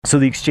So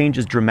the exchange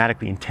is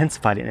dramatically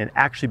intensified, and it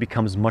actually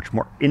becomes much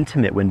more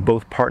intimate when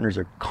both partners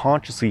are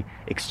consciously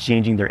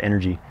exchanging their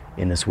energy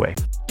in this way.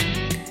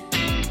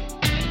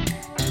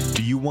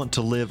 Do you want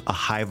to live a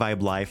high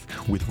vibe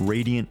life with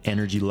radiant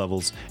energy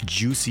levels,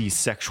 juicy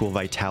sexual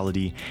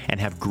vitality, and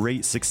have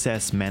great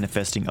success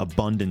manifesting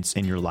abundance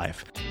in your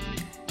life?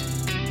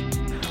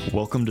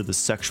 Welcome to the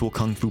Sexual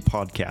Kung Fu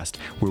Podcast,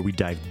 where we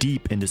dive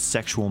deep into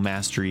sexual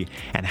mastery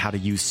and how to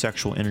use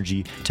sexual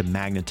energy to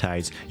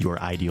magnetize your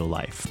ideal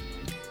life.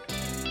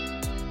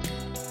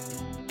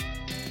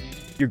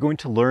 You're going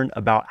to learn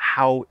about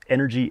how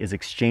energy is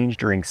exchanged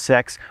during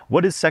sex,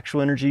 what is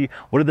sexual energy,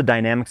 what are the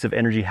dynamics of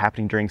energy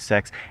happening during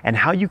sex, and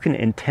how you can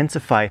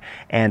intensify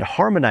and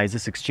harmonize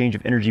this exchange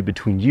of energy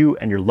between you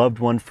and your loved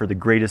one for the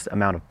greatest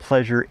amount of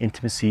pleasure,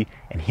 intimacy,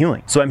 and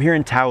healing. So I'm here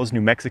in Taos,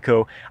 New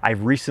Mexico.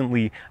 I've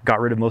recently got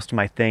rid of most of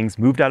my things,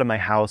 moved out of my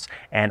house,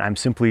 and I'm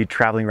simply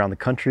traveling around the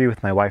country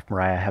with my wife,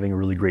 Mariah, having a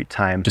really great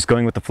time, just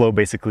going with the flow,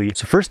 basically.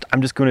 So first,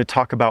 I'm just going to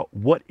talk about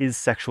what is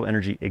sexual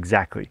energy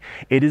exactly.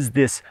 It is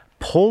this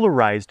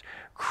polarized,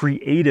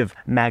 creative,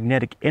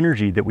 magnetic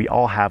energy that we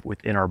all have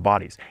within our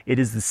bodies. It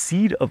is the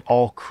seed of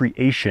all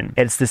creation.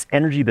 It's this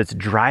energy that's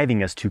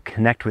driving us to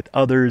connect with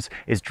others,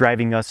 is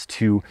driving us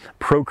to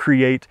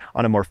procreate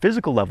on a more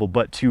physical level,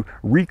 but to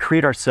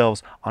recreate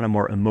ourselves on a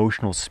more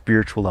emotional,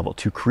 spiritual level,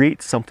 to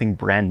create something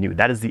brand new.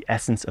 That is the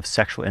essence of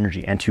sexual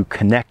energy, and to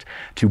connect,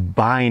 to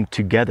bind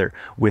together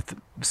with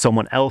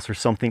someone else or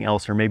something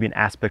else, or maybe an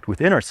aspect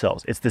within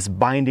ourselves. It's this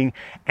binding,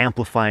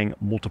 amplifying,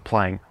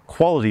 multiplying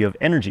quality of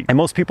energy. And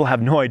most people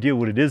have no idea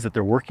what it is that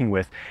they're working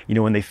with,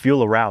 when they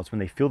feel aroused, when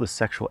they feel this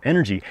sexual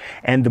energy.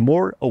 And the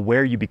more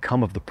aware you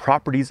become of the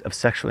properties of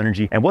sexual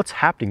energy and what's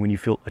happening when you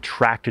feel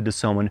attracted to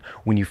someone,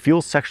 when you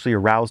feel sexually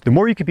aroused, the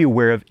more you can be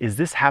aware of, is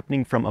this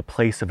happening from a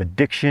place of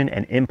addiction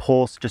and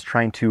impulse, just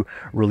trying to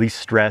release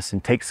stress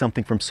and take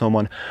something from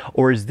someone?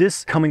 Or is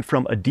this coming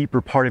from a deeper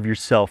part of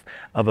yourself,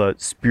 of a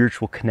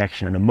spiritual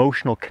connection, an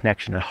emotional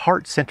connection, a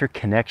heart-centered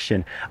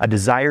connection, a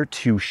desire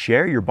to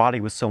share your body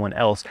with someone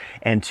else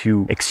and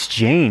to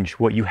exchange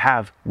what you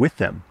have with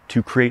them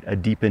to create a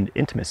deepened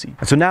intimacy?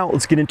 So now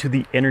let's get into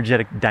the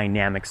energetic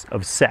dynamics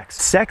of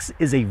sex. Sex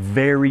is a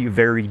very,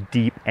 very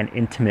deep and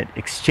intimate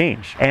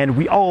exchange, and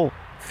we all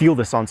feel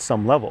this on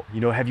some level.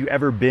 Have you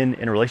ever been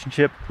in a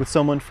relationship with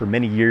someone for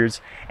many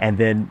years and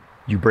then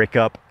you break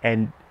up,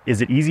 and is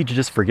it easy to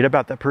just forget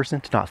about that person,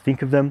 to not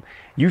think of them?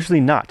 Usually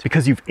not,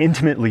 because you've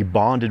intimately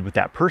bonded with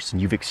that person.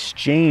 You've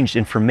exchanged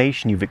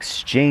information, you've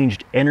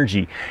exchanged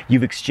energy,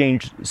 you've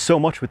exchanged so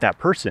much with that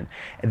person.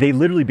 They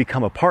literally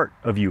become a part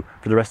of you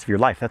for the rest of your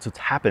life. That's what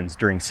happens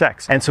during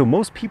sex. And so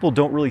most people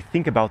don't really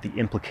think about the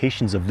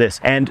implications of this.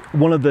 And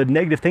one of the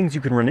negative things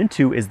you can run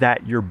into is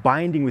that you're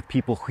binding with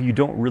people who you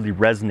don't really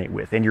resonate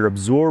with, and you're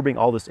absorbing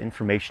all this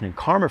information and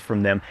karma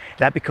from them.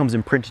 That becomes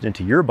imprinted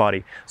into your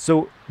body.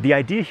 So the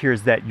idea here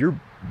is that you're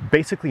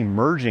basically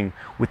merging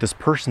with this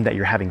person that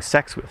you're having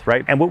sex with,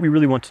 right? And what we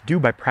really want to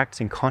do by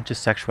practicing conscious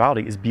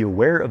sexuality is be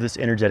aware of this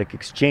energetic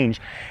exchange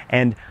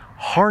and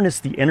harness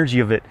the energy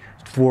of it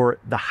for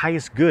the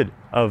highest good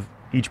of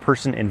each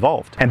person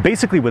involved. And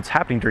basically what's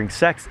happening during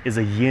sex is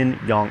a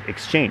yin-yang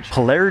exchange.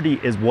 Polarity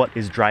is what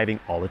is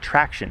driving all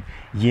attraction.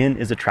 Yin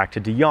is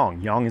attracted to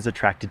yang, yang is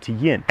attracted to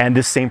yin. And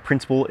this same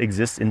principle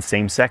exists in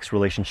same-sex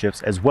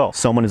relationships as well.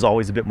 Someone is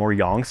always a bit more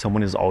yang,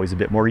 someone is always a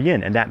bit more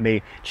yin, and that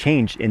may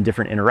change in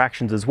different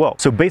interactions as well.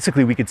 So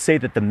basically we could say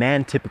that the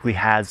man typically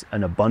has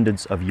an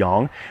abundance of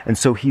yang, and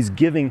so he's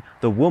giving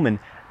the woman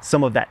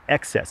some of that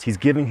excess. He's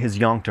giving his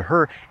yang to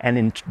her, and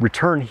in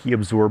return he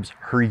absorbs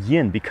her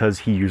yin because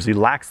he usually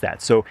lacks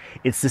that. So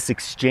it's this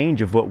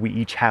exchange of what we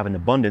each have in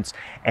abundance,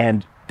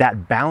 and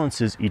that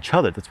balances each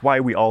other. That's why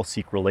we all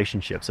seek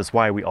relationships. That's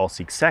why we all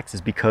seek sex,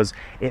 is because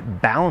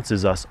it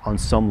balances us on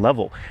some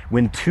level.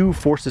 When two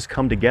forces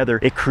come together,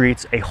 it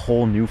creates a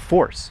whole new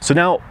force. So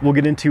now we'll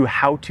get into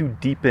how to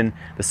deepen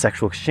the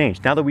sexual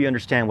exchange, now that we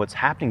understand what's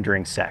happening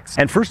during sex.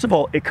 And first of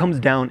all, it comes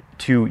down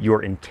to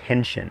your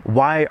intention.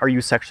 Why are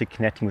you sexually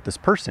connecting with this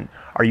person?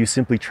 Are you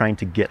simply trying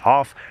to get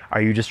off?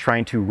 Are you just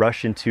trying to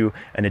rush into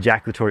an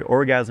ejaculatory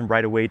orgasm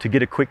right away to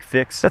get a quick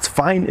fix? That's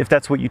fine if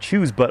that's what you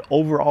choose, but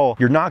overall,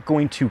 you're not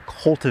going to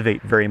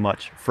cultivate very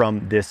much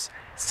from this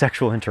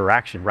sexual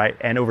interaction, right?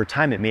 And over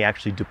time, it may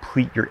actually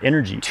deplete your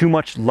energy. Too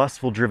much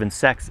lustful driven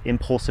sex,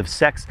 impulsive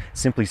sex,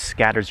 simply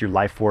scatters your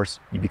life force.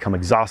 You become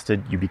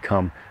exhausted, you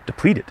become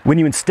depleted. When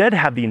you instead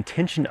have the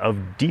intention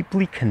of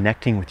deeply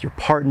connecting with your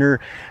partner,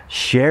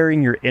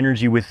 sharing your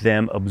energy with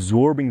them,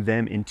 absorbing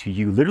them into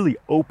you, literally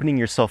opening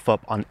yourself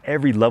up on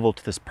every level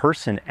to this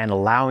person and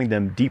allowing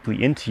them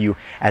deeply into you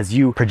as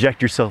you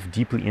project yourself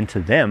deeply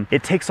into them,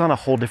 it takes on a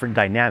whole different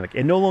dynamic.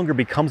 It no longer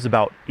becomes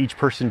about each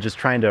person just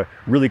trying to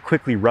really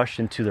quickly rush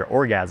into their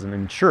orgasm.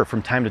 And sure,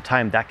 from time to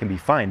time that can be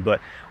fine,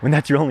 but when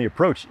that's your only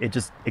approach, it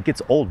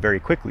gets old very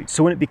quickly.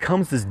 So when it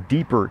becomes this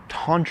deeper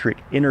tantric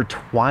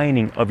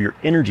intertwining of your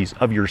energies,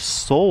 of your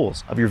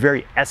souls, of your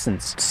very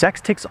essence,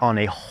 sex takes on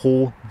a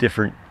whole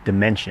different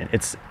dimension.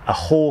 It's a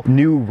whole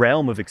new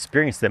realm of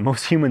experience that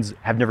most humans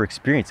have never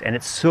experienced, and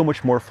it's so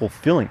much more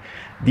fulfilling.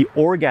 The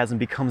orgasm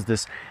becomes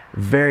this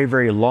very,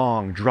 very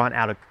long, drawn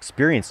out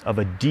experience of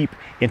a deep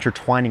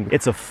intertwining.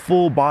 It's a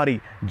full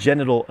body,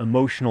 genital,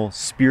 emotional,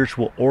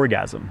 spiritual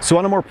orgasm. So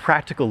on a more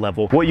practical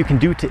level, what you can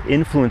do to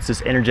influence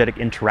this energetic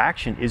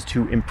interaction is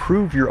to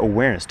improve your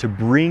awareness, to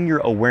bring your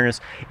awareness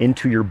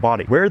into your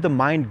body. Where the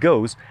mind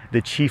goes,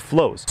 the chi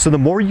flows. So the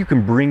more you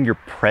can bring your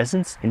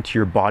presence into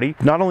your body,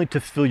 not only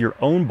to feel your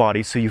own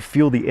body, so you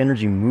feel the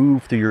energy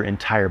move through your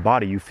entire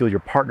body, you feel your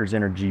partner's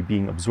energy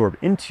being absorbed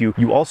into you,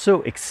 you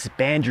also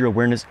expand your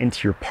awareness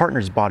into your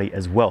partner's body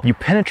as well. You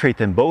penetrate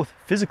them both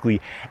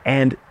physically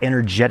and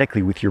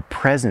energetically with your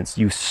presence.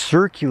 You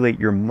circulate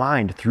your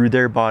mind through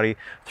their body,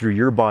 through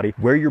your body.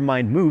 Where your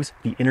mind moves,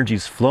 the energy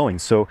is flowing.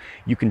 So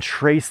you can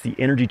trace the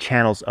energy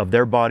channels of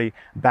their body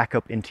back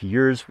up into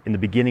yours. In the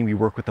beginning, we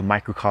work with the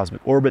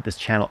microcosmic orbit, this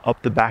channel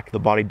up the back of the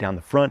body, down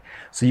the front.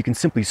 So you can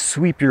simply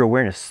sweep your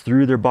awareness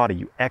through their body.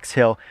 You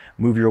exhale,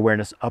 move your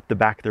awareness up the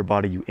back of their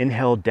body. You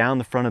inhale down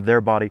the front of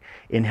their body,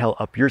 inhale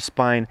up your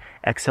spine,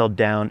 exhale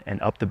down and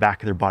up the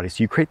back of their body.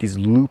 So you create these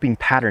looping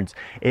patterns.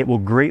 It will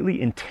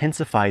greatly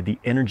intensify the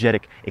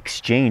energetic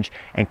exchange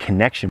and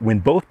connection. When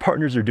both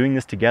partners are doing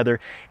this together,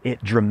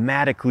 it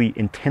dramatically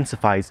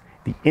intensifies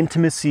the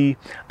intimacy,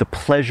 the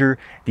pleasure,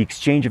 the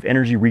exchange of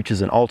energy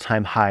reaches an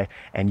all-time high,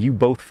 and you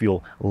both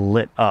feel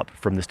lit up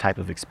from this type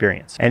of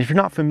experience. And if you're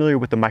not familiar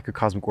with the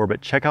microcosmic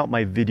orbit, check out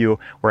my video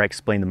where I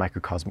explain the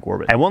microcosmic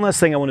orbit. And one last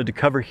thing I wanted to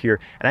cover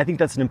here, and I think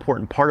that's an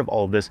important part of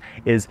all of this,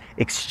 is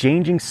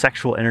exchanging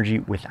sexual energy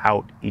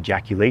without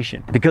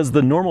ejaculation. Because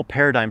the normal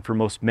paradigm for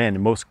most men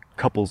and most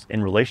couples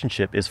in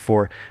relationship is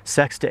for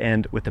sex to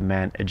end with the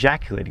man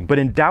ejaculating. But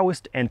in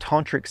Taoist and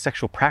tantric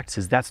sexual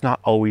practices, that's not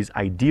always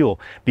ideal,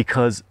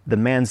 because the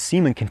man's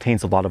semen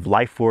contains a lot of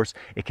life force,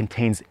 it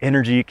contains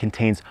energy, it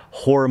contains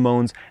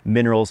hormones,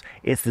 minerals.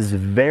 It's this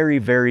very,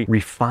 very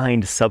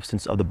refined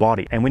substance of the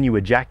body. And when you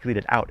ejaculate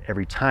it out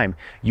every time,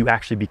 you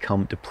actually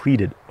become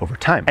depleted over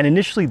time. And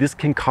initially this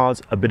can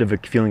cause a bit of a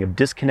feeling of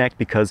disconnect,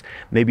 because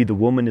maybe the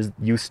woman is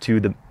used to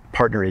the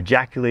partner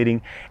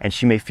ejaculating and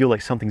she may feel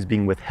like something's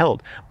being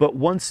withheld. But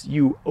once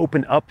you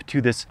open up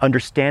to this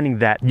understanding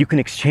that you can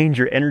exchange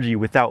your energy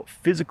without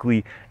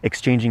physically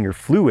exchanging your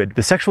fluid,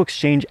 the sexual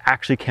exchange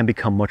actually can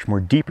become much more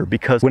deeper,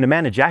 because when a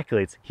man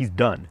ejaculates, he's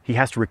done. He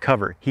has to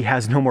recover. He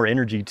has no more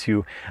energy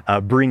to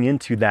bring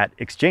into that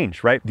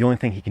exchange, right? The only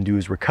thing he can do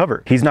is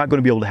recover. He's not going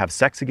to be able to have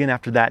sex again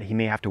after that. He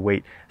may have to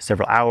wait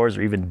several hours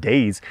or even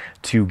days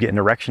to get an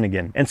erection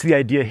again. And so the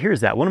idea here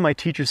is that one of my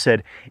teachers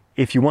said,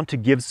 if you want to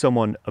give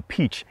someone a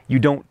peach, you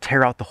don't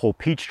tear out the whole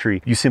peach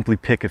tree, you simply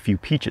pick a few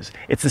peaches.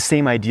 It's the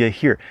same idea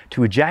here.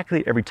 To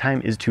ejaculate every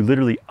time is to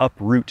literally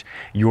uproot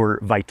your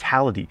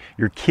vitality,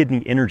 your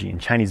kidney energy. In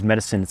Chinese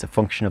medicine, it's a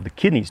function of the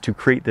kidneys to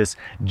create this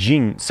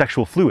jing,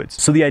 sexual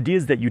fluids. So the idea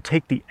is that you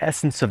take the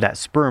essence of that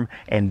sperm,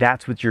 and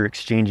that's what you're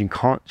exchanging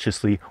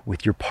consciously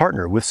with your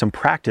partner. With some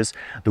practice,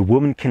 the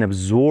woman can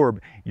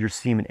absorb your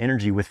semen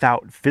energy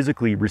without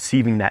physically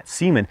receiving that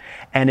semen,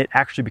 and it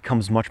actually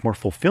becomes much more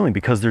fulfilling,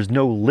 because there's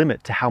no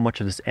limit to how much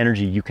of this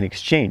energy you can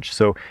exchange.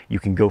 So you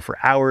can go for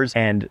hours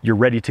and you're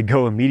ready to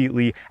go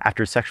immediately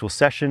after a sexual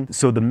session.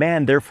 So the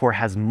man therefore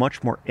has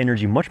much more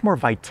energy, much more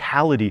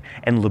vitality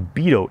and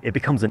libido. It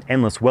becomes an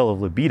endless well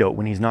of libido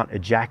when he's not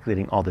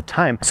ejaculating all the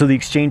time. So the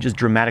exchange is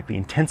dramatically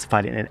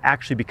intensified, and it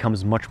actually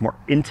becomes much more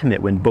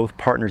intimate when both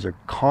partners are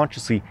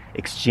consciously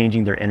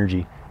exchanging their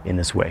energy in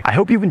this way. I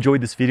hope you've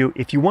enjoyed this video.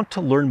 If you want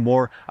to learn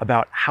more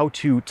about how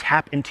to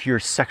tap into your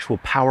sexual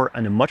power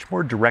on a much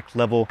more direct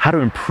level, how to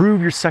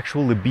improve your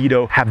sexual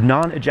libido, have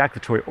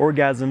non-ejaculatory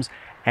orgasms,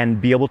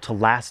 and be able to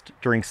last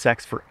during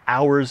sex for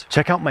hours,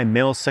 check out my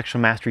Male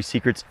Sexual Mastery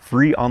Secrets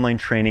free online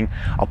training.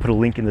 I'll put a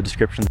link in the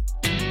description.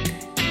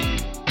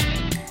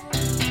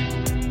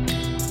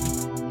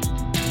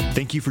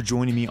 Thank you for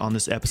joining me on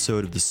this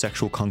episode of the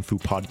Sexual Kung Fu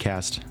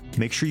Podcast.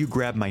 Make sure you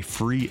grab my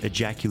free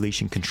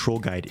ejaculation control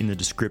guide in the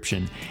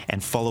description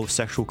and follow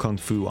Sexual Kung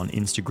Fu on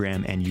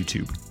Instagram and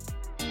YouTube.